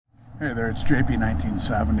Hey there, it's JP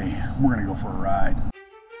 1970. We're gonna go for a ride.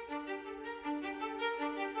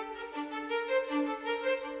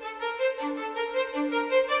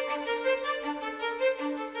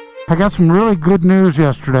 I got some really good news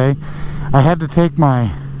yesterday. I had to take my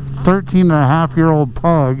 13-and-a-half-year-old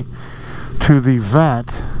pug to the vet,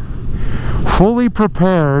 fully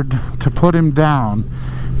prepared to put him down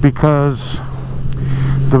because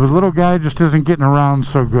the little guy just isn't getting around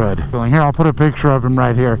so good. Here, I'll put a picture of him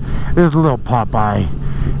right here. There's a little Popeye,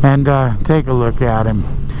 and take a look at him.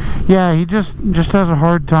 Yeah, he just has a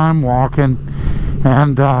hard time walking,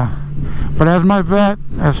 and but as my vet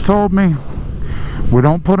has told me, we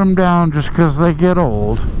don't put him down just because they get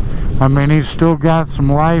old. I mean, he's still got some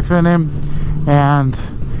life in him, and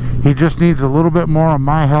he just needs a little bit more of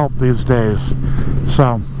my help these days.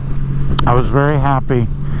 So I was very happy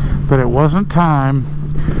that it wasn't time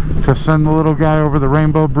to send the little guy over the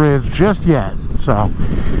Rainbow Bridge just yet. So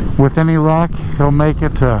with any luck, he'll make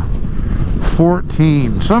it to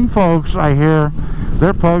 14. Some folks, I hear,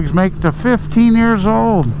 their pugs make it to 15 years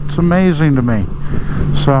old. It's amazing to me.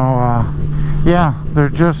 So yeah, they're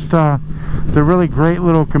just they're really great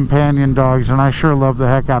little companion dogs, and I sure love the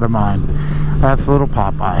heck out of mine. That's little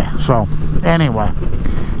Popeye. So anyway,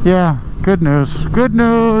 yeah, good news, good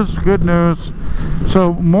news, good news.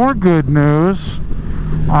 So more good news.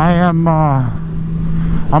 I'm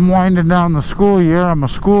winding down the school year. I'm a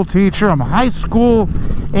school teacher. I'm a high school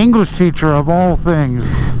English teacher of all things.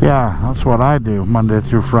 Yeah, that's what I do Monday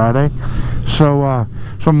through Friday. So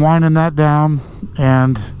so I'm winding that down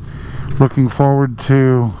and looking forward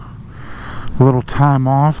to a little time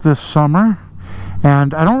off this summer.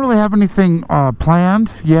 And I don't really have anything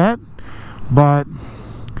planned yet, but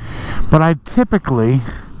I typically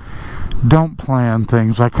don't plan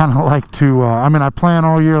things. I kind of like to I mean, I plan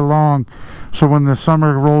all year long, so when the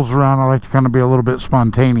summer rolls around, I like to kind of be a little bit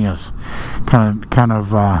spontaneous, kind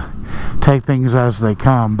of take things as they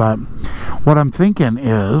come. But what I'm thinking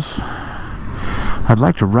is I'd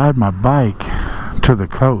like to ride my bike to the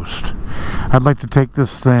coast. I'd like to take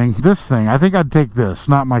this thing, I think I'd take this,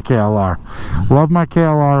 not my KLR. Love my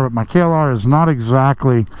KLR, but my KLR is not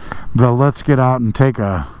exactly the let's get out and take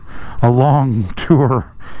a long tour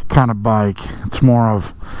kind of bike. It's more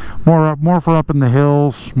for up in the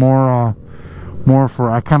hills, more for,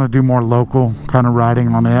 I kind of do more local kind of riding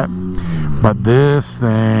on it. But this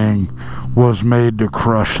thing was made to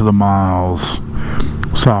crush the miles.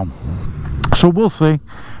 So we'll see.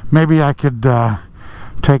 Maybe I could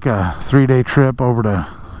take a 3-day trip over to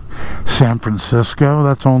San Francisco.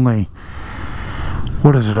 That's only,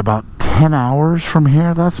 what is it, about 10 hours from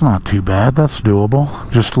here? That's not too bad. That's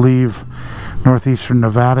doable. Just leave northeastern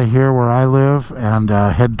Nevada here where I live and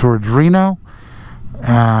head towards Reno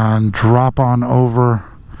and drop on over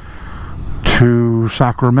to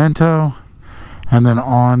Sacramento and then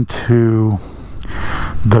on to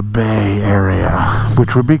the Bay Area,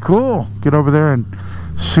 which would be cool. Get over there and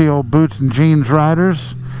see old Boots and Jeans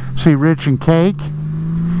riders, see Rich and Cake.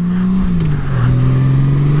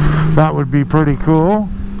 That would be pretty cool.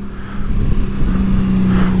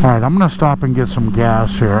 Alright, I'm going to stop and get some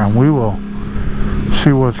gas here, and we will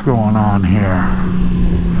see what's going on here.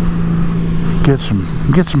 Get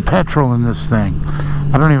some petrol in this thing.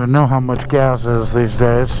 I don't even know how much gas is these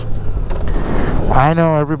days. I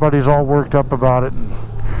know everybody's all worked up about it, and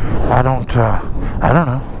I don't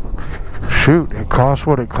know. Shoot, it costs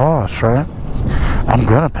what it costs, right? I'm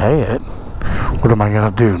gonna pay it. What am I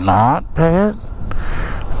gonna do? Not pay it?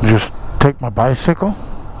 Just take my bicycle?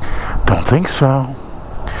 Don't think so.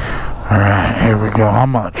 Alright, here we go. How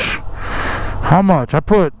much? How much? I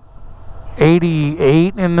put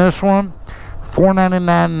 88 in this one.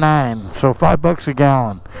 $4.99.9. So $5 a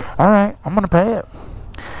gallon. Alright, I'm gonna pay it.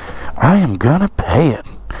 I am gonna pay it.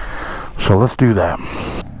 So let's do that.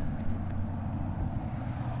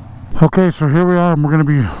 Okay, so here we are, and we're going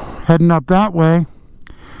to be heading up that way,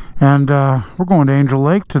 and we're going to Angel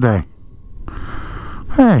Lake today.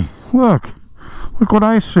 Hey, look what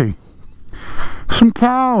I see. Some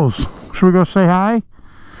cows. Should we go say hi?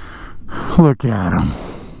 Look at them.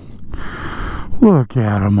 Look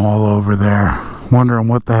at them all over there, wondering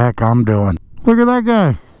what the heck I'm doing. Look at that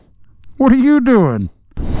guy. What are you doing?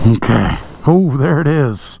 Okay. Oh, there it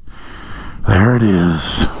is. There it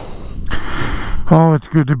is. Oh, it's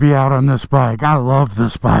good to be out on this bike. I love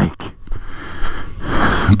this bike.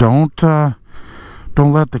 Don't let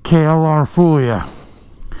the KLR fool you.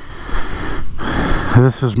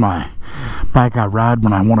 This is my bike I ride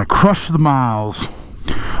when I want to crush the miles.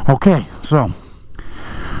 Okay, so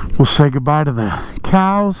we'll say goodbye to the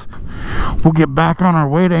cows. We'll get back on our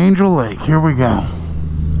way to Angel Lake. Here we go.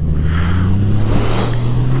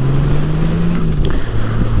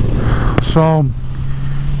 So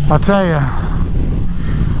I'll tell you,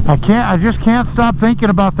 I just can't stop thinking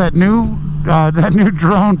about that new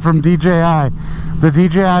drone from DJI, the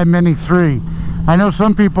DJI Mini 3. I know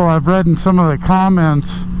some people, I've read in some of the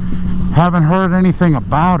comments, haven't heard anything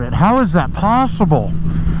about it. How is that possible?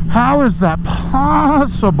 How is that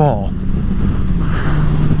possible?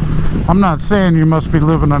 I'm not saying you must be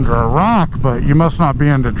living under a rock, but you must not be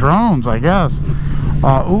into drones, I guess.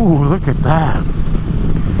 Ooh, look at that.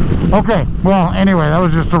 Okay, well, anyway, that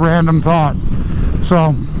was just a random thought.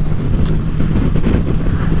 So,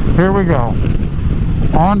 here we go.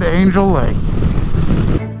 On to Angel Lake.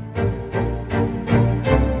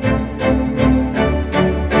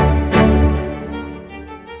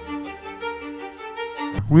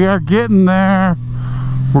 We are getting there.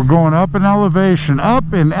 We're going up in elevation.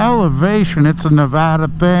 Up in elevation. It's a Nevada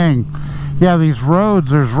thing. Yeah, these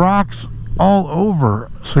roads, there's rocks all over.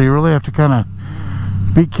 So you really have to kind of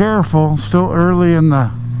be careful. Still early in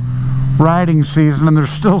the riding season, and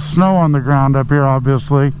there's still snow on the ground up here,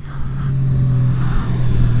 obviously.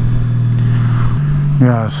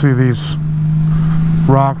 Yeah, see these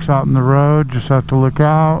rocks out in the road. Just have to look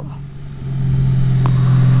out.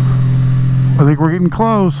 I think we're getting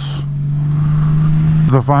close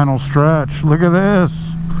to the final stretch. Look at this.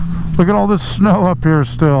 Look at all this snow up here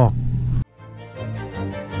still.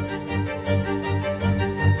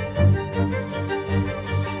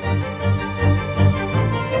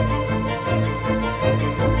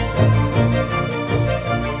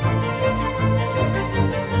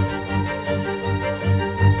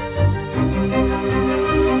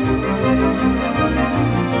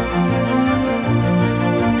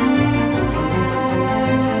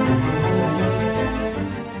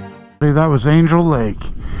 That was Angel Lake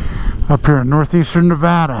up here in northeastern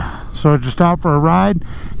Nevada. So just out for a ride.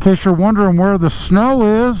 In case you're wondering where the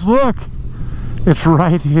snow is, look, it's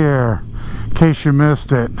right here, in case you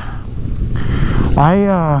missed it.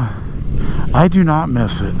 I do not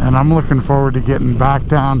miss it, and I'm looking forward to getting back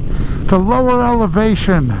down to lower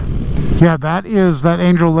elevation. Yeah, that is that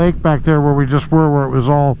Angel Lake back there where we just were, where it was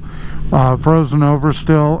all frozen over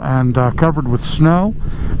still and covered with snow.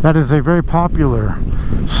 That is a very popular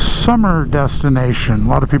summer destination. A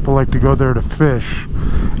lot of people like to go there to fish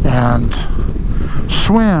and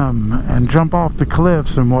swim and jump off the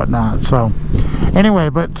cliffs and whatnot. So anyway,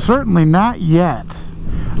 but certainly not yet.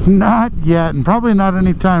 Not yet, and probably not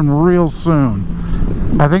anytime real soon.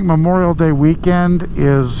 I think Memorial Day weekend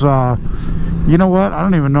is, you know what? I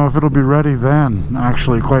don't even know if it'll be ready then,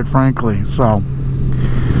 actually, quite frankly. So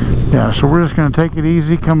yeah, so we're just going to take it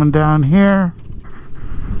easy coming down here.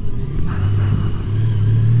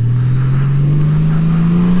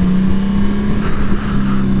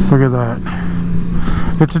 Look at that.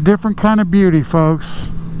 It's a different kind of beauty, folks.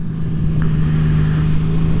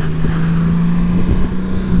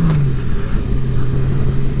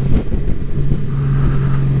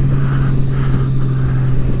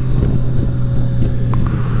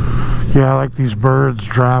 Yeah, I like these birds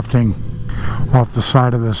drafting off the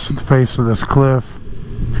side of this face of this cliff.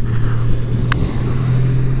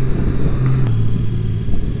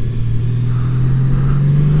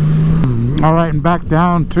 All right, and back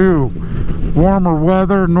down to warmer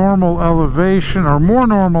weather, normal elevation, or more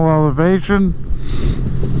normal elevation.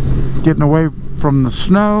 Getting away from the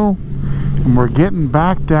snow, and we're getting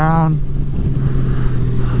back down.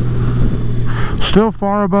 Still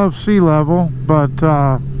far above sea level, but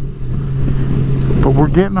we're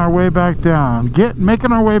getting our way back down.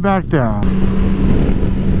 Making our way back down.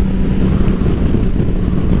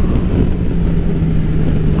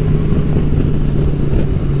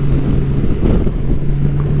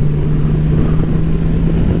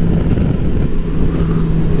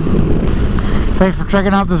 Thanks for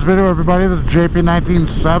checking out this video, everybody. This is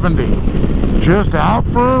JP1970. Just out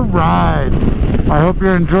for a ride. I hope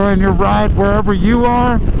you're enjoying your ride wherever you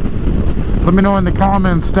are. Let me know in the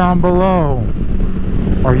comments down below.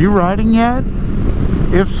 Are you riding yet?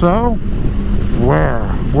 If so, where?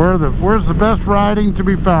 Where's the best riding to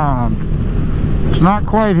be found? It's not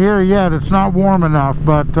quite here yet. It's not warm enough,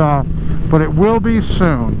 but it will be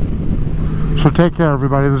soon. So take care,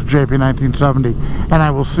 everybody. This is JP1970, and I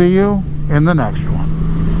will see you in the next one.